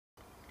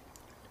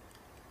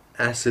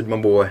Acid, my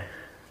boy.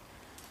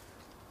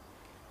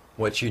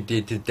 What you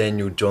did to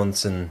Daniel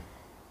Johnston,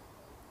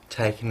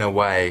 taking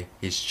away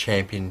his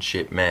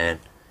championship, man.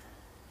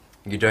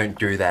 You don't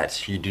do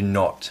that. You do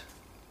not.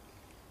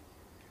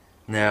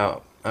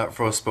 Now, at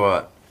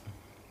Frostbite,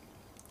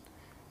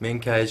 me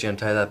and Kay's gonna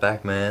take that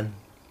back, man.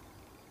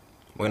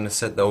 We're gonna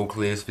set the all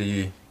clears for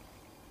you.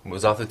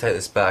 Because after we take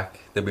this back,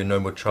 there'll be no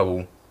more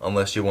trouble.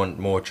 Unless you want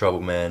more trouble,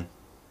 man.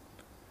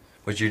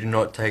 But you do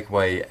not take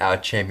away our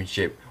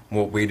championship,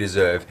 what we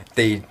deserve.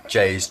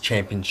 DJ's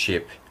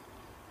championship.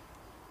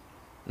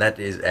 That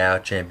is our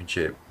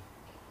championship.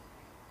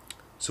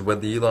 So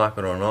whether you like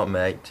it or not,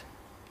 mate,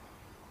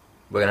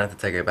 we're gonna have to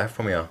take it back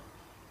from you.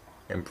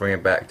 And bring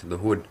it back to the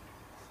hood.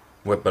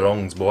 Where it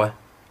belongs, boy.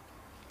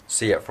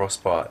 See you at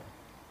Frostbite.